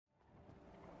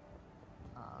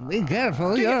Be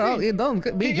careful, you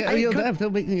don't be careful. You have to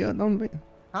be. You don't be.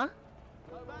 Huh?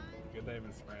 Good name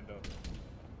is Randal.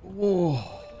 Whoa.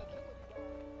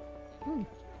 Going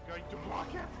to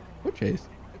block it. What chase?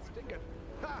 It's stinking.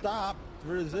 Stop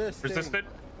resisting. Resisted.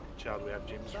 Child, we have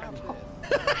James Randal.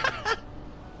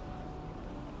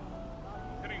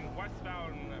 Heading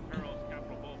westbound parallel to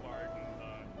Capitol Boulevard and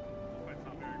we'll find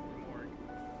South Eric for the morgue.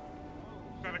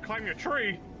 Gotta climb your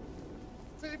tree.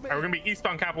 Alright, we're gonna be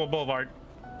eastbound Capitol Boulevard.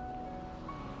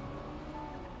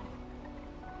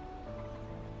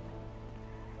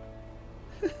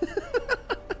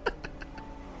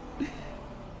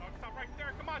 Stop right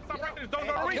there, come on, stop right there.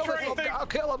 Don't reach or anything. I'll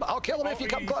kill him if you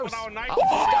come close.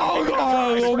 Oh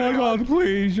god! Oh my god!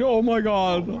 Please! Oh my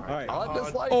god! All right.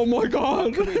 Oh my god!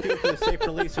 What can we do for the safe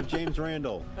release of James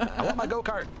Randal? I want my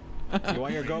go-kart. You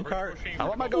want your go-kart? I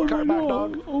want my go-kart back,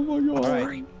 dog. Oh my god! All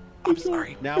right. I'm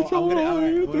sorry. Now we'll do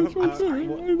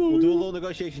a little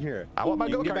negotiation here. I want my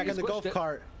You can go-kart. get back in the golf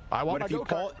cart. I want but my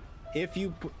go-kart. If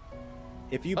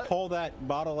you pull that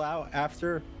bottle out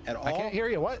after at all, I can't hear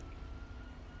you. What?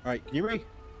 All right, can you hear me?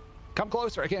 Come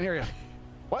closer. I can't hear you.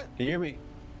 What? Can you hear me?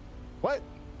 What?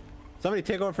 Somebody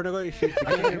take over for negotiation.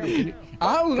 I can't hear me.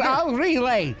 I'll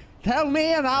relay. Tell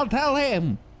me and I'll tell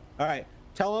him. All right,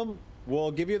 tell him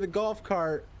we'll give you the golf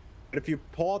cart, but if you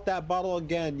pull out that bottle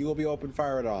again, you will be open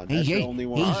fired on. That's the only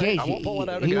one. He says I won't pull it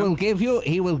out he again. will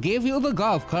give you the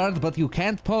golf cart, but you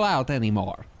can't pull out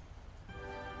anymore.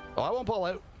 Well, I won't pull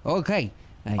out. Okay.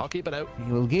 I'll keep it out.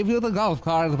 He will give you the golf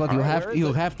cart, but All you right,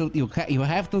 you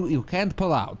can't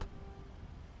pull out.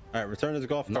 All right, return to the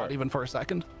golf cart. Not even for a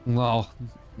second. No,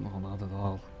 not at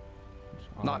all.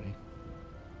 Not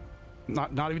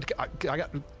even. I got.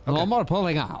 Okay. No more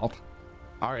pulling out.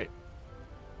 All right.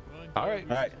 All right.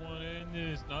 All right.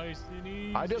 Nice and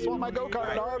easy. I just want my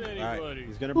go-kart, dog. All right,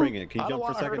 he's gonna bring it. Can you I don't jump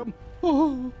for a want to hurt second? him.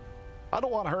 Oh, I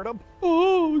don't want to hurt him.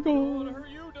 oh I want to god. hurt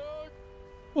you, dog.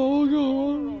 Oh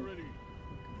god. Already.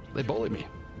 They bully me.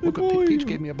 Look at Peach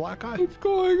gave me a black eye. What's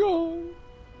going on?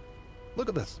 Look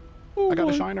at this. Oh I got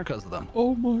a my- shiner because of them.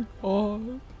 Oh my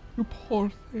god. You poor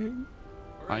thing.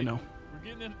 All I know.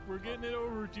 We're getting it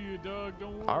over to you, dog.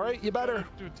 Don't worry. All right, you better.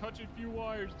 To touch a few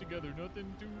wires together.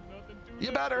 Nothing too.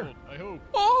 You better. difficult, I hope.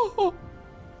 Oh.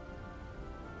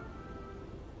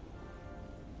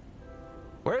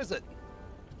 Where is it?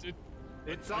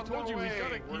 I told you he's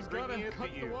gotta cut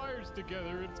the wires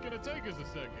together. It's gonna take us a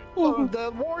second. Oh,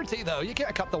 the warranty though. You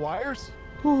can't cut the wires.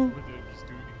 Oh. With it,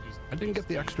 I didn't get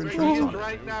the extra It's insurance on it.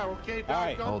 right now, okay? All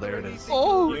right. Oh, there it is.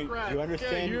 Oh. You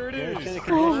understand? here it you is. understand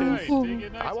the All conditions? right, take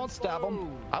it nice I and won't stab him.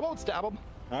 slow. I won't stab him.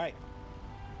 All right,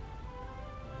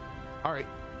 All right.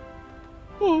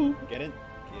 Oh. get in.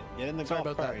 Get in the Sorry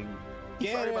golf about cart. that. and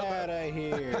Get Sorry about out of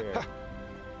here.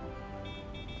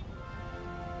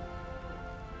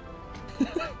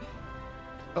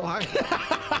 Oh, hi.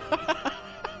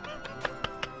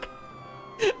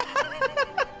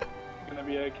 Gonna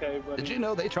be okay, buddy. Did you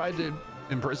know they tried to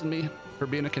imprison me for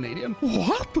being a Canadian?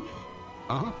 What?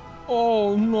 Uh-huh.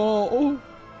 Oh no.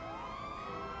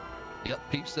 Yep,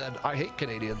 Peach said, I hate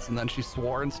Canadians, and then she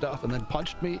swore and stuff, and then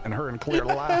punched me, and her and Claire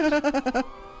laughed.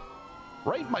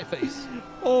 Right in my face.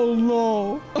 Oh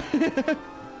no.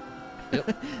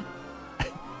 Yep.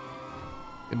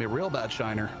 Give me a real bad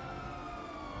shiner.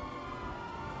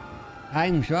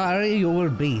 I'm sorry you were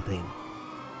beaten.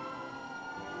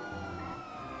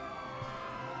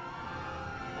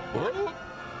 Whoa.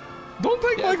 Don't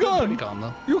take Yeah, my it's been pretty gun. calm,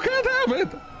 though. You can't have it.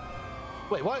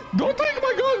 Wait, what? Don't take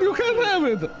my gun. You can't have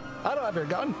it. I don't have your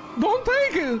gun. Don't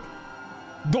take it.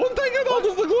 Don't take it out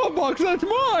of the glove box. That's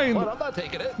mine. What? I'm not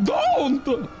taking it. Don't.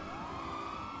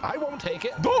 I won't take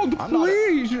it. Don't, I'm not-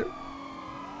 please. I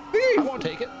Thief. won't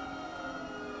take it.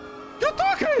 You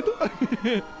took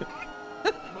it.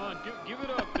 Come on, give it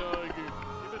up, dog. Give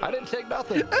it up. I didn't take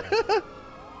nothing.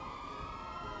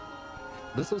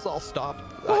 This was all stopped.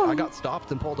 I got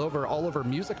stopped and pulled over all over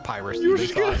music piracy. You They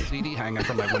saw a scared- CD hanging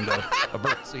from my window. A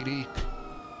burnt CD.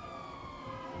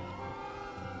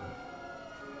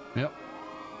 Yep.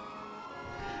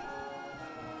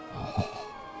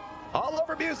 All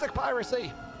over music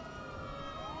piracy.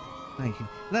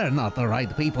 They're not the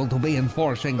right people to be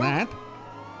enforcing that.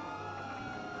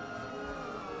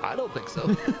 I don't think so.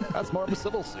 That's more of a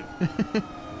civil suit.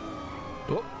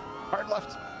 Oh, hard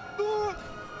left.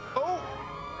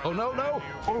 Oh, no, no.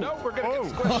 No, we're gonna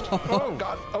get squished. Oh,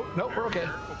 God. Oh, no, we're okay.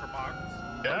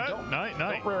 Yeah, Don't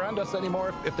night. rear end us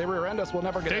anymore. If they rear end us, we'll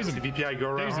never get Daisy. us. DPI, go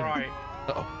around. Daisy. All right.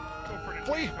 Uh-oh.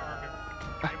 Flee.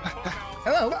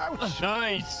 Hello.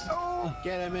 Nice. Oh,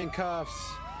 Get him in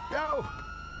cuffs. no.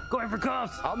 Going for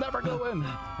cuffs. I'll never go in.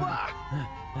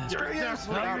 You're Screw you.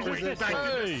 definitely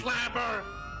Hey. slabber.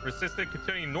 Resistant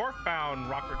continuing northbound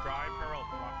Rockford Drive, parallel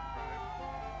to Rockford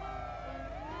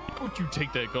Drive. Don't you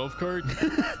take that golf cart?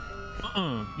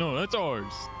 No, that's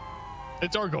ours.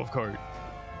 It's our golf cart.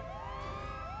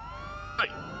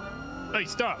 Hey,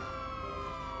 stop.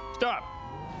 Stop.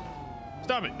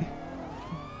 Stop it.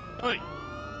 Hey.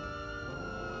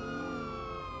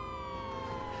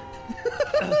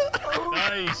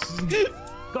 Nice.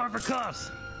 Going for cuffs.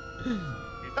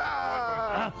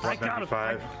 I got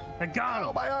him. I got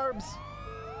him. My arms.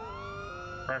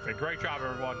 Perfect. Great job,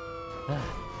 everyone.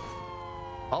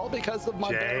 All because of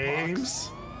my bear box.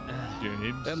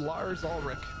 James. And Lars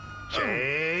Ulrich.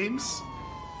 James.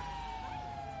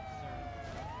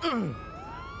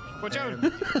 Watch out.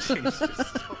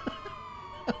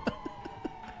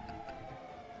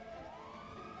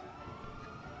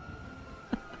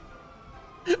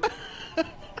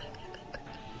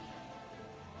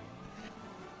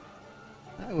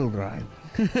 I will drive.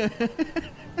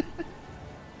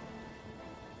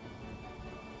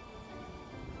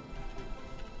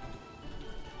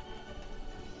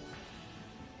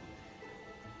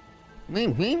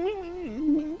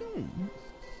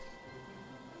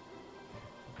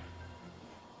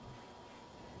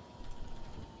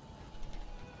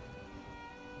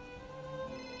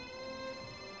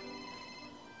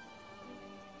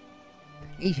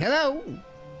 Hello.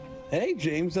 Hey,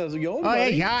 James, how's it going? Oh,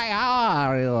 buddy? yeah, how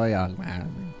are you, young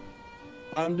man?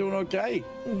 I'm doing okay.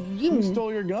 Who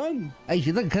stole your gun?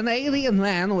 He's the Canadian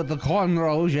man with the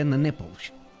cornrows and the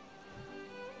nipples.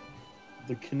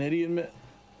 The Canadian man?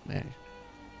 Yes.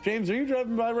 James, are you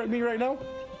driving by me right now?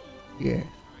 Yeah.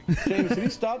 James, can you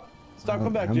stop? Stop,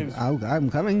 come back, James. I'm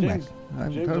coming James, back.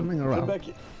 I'm James, turning come around. back.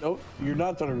 No, you're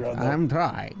not turning around. No. I'm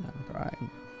trying.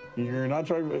 You're not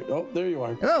trying. Oh, there you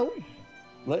are. Hello.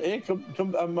 Hey, come.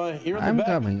 I'm here in the I'm back.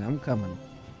 I'm coming.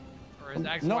 Or his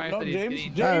ex-wife that he's James,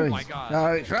 getting. James. Oh my God.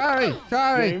 Sorry.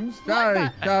 James. Sorry.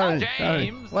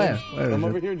 James. Where is Come it?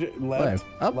 over here, left.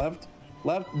 Where? Up?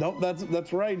 Left. Nope,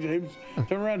 that's right, James.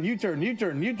 Turn around. U-turn.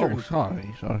 Oh, sorry.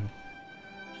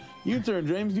 U-turn,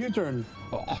 James. U-turn.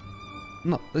 Oh.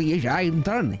 No, yes, I'm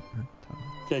turning.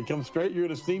 Okay, come straight. You're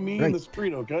gonna see me in Right. the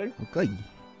street, okay? Okay.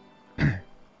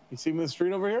 You see me in the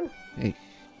street over here? Hey.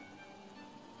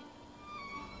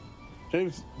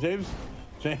 James,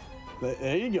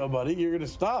 there you go, buddy. You're gonna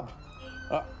stop.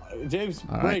 James,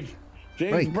 All brake. right.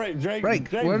 James, brake. Break.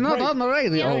 James, We're not brake. on the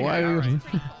radio. Yeah, Why are you?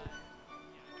 right.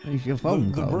 It's your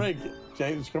phone The call. brake.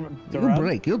 James, come You around.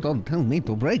 break. You don't tell me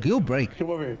to break. You break. Come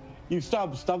over here. You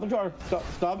stop the car.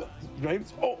 Stop it.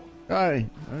 James. Oh, Sorry.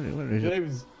 Where is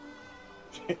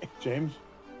it? James.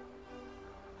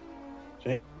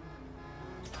 James.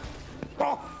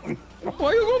 Oh. Why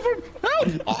are you going for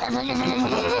help? Oh my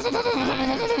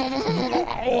God.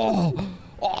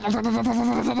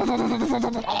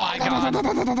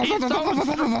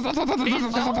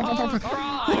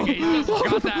 He's so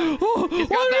strong. He's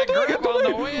got that grip on the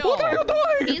wheel. What are you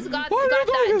doing? He's got that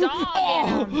dog in him.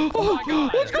 Oh my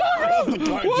God. What's going on?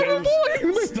 Why are you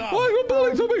bullying me? Stop. Why are you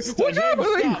bullying me? What's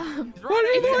happening? Why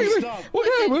are you bullying me? Stop. What's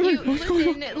happening? What's going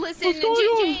on? Listen, What's going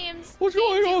on? James. What's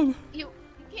going on? You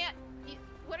can't.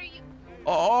 What are you?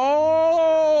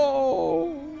 Oh,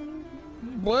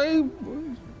 blame.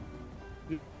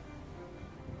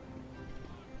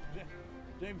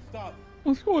 James, stop.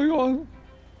 What's going on?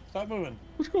 Stop moving.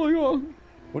 What's going on?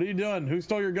 What are you doing? Who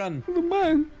stole your gun? The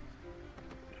man.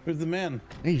 Who's the man?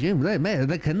 Hey, Jim, the Who the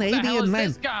hell Canadian is man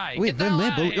this guy? with Get the the hell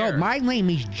outta nipple. Oh, here. my name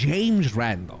is James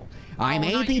Randal. I'm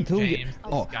not you, 82 years. James. This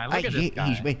Oh, guy. Look at this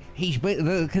guy. he's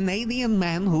the Canadian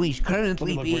man who is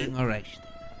currently Look, being arrested.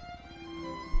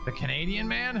 The Canadian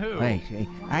man? Who?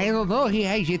 I don't know. He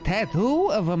has a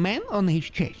tattoo of a man on his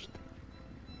chest.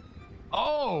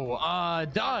 Oh,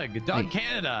 Doug. Doug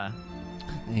Canada.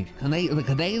 The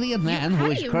Canadian man how who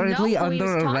do is you currently know who he was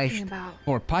under talking arrest about?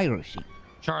 for piracy.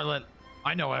 Charlotte,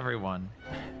 I know everyone.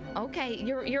 Okay,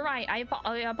 you're right. I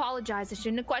apologize. I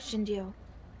shouldn't have questioned you.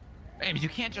 James, you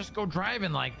can't just go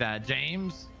driving like that,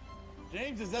 James.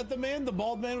 James, is that the man, the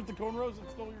bald man with the cornrows that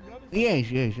stole your gun? Yes.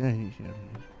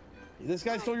 This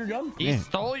guy stole your gun? He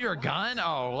stole your gun?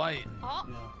 Oh, like, Oh.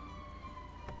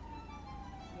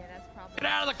 Yeah, that's probably. get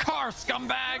out of the car,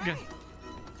 scumbag!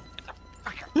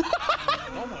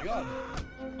 Oh my God.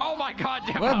 Oh my God,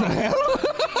 Jim. What the hell?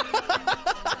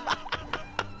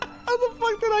 How the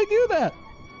fuck did I do that?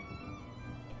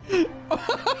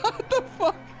 What the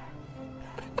fuck?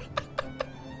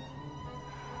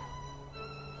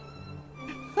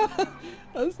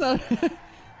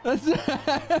 That's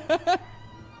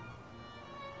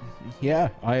Yeah,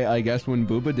 I guess when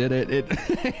Booba did it,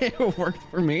 it worked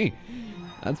for me.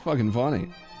 That's fucking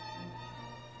funny.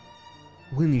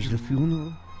 When is the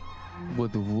funeral?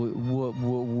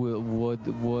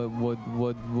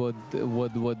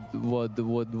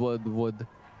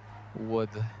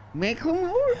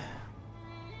 Macklemore?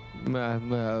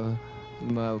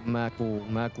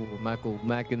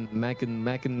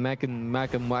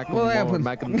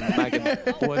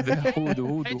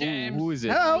 Who is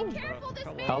it? Hello?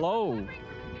 Hello?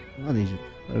 What is it?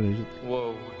 What is it?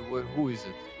 Whoa, who is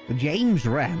it? James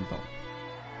Randal.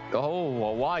 Oh,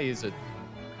 well, why is it?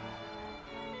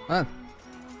 Huh?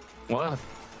 What?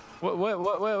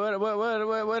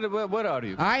 What are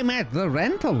you? I'm at the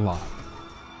rental lot.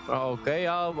 Okay,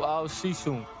 I'll see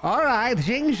soon. All right,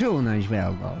 sing soon as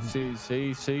well, though. See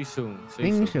soon.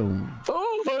 Sing soon.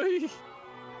 Oh,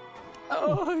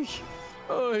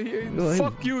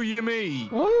 fuck you, Yimmy.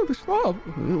 Oh, stop.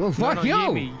 Well, fuck you.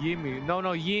 Yimmy. No,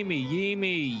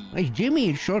 Yimmy. Hey,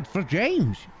 Jimmy is short for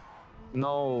James.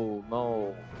 No.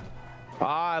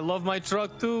 I love my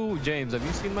truck too, James. Have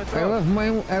you seen my truck? I love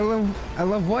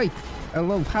wife. I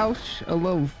love house. I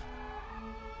love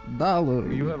dollar.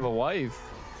 You have a wife?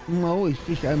 No, it's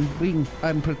just I'm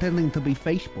pretending to be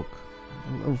Facebook.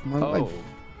 I love my wife.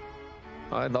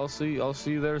 Alright, I'll see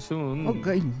you there soon.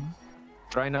 Okay.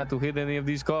 Try not to hit any of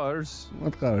these cars.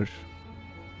 What cars?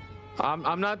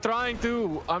 I'm not trying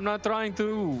to.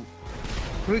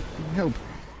 Help.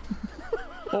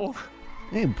 Oh.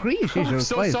 Hey, Prius is I'm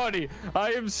so sorry.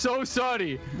 I am so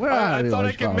sorry. Where are I you, thought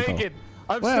I could Osvaldo? make it.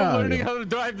 I'm Where still are learning you? how to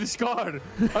drive this car.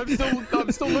 I'm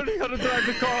still learning how to drive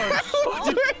the car.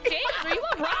 James, are you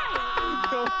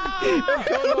alright?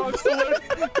 No, I'm still learning.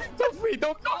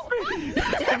 Don't cuff me.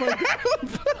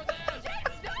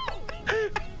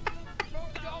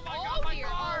 Oh my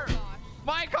God.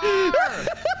 My car!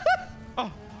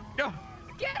 Oh, yeah.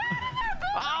 Get out of there,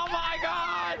 boo! Oh my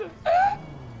God!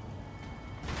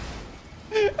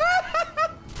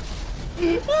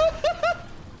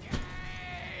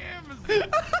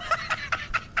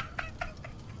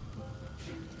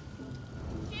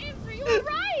 James, are you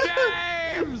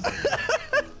alright? James!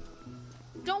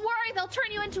 Don't worry, they'll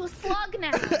turn you into a slug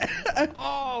now.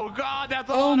 Oh God, that's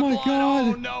a Oh lot my of blood. God.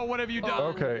 Oh no, what have you done?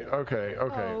 Okay.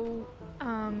 Oh,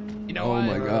 You know Oh what?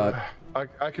 my God.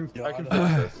 I can fix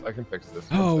this. I can fix this.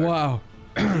 Oh wow.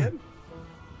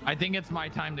 I think it's my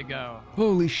time to go.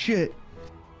 Holy shit.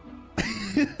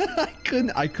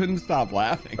 I couldn't stop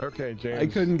laughing. Okay, James. I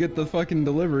couldn't get the fucking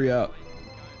delivery out.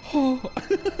 Oh.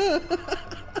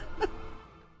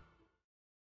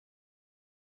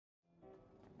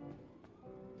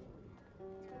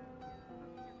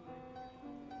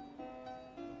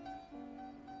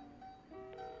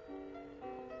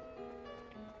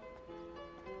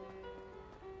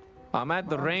 I'm at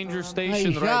the ranger Hey,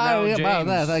 station right now, sorry James. about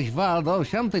that, Osvaldo.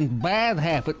 Something bad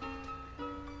happened.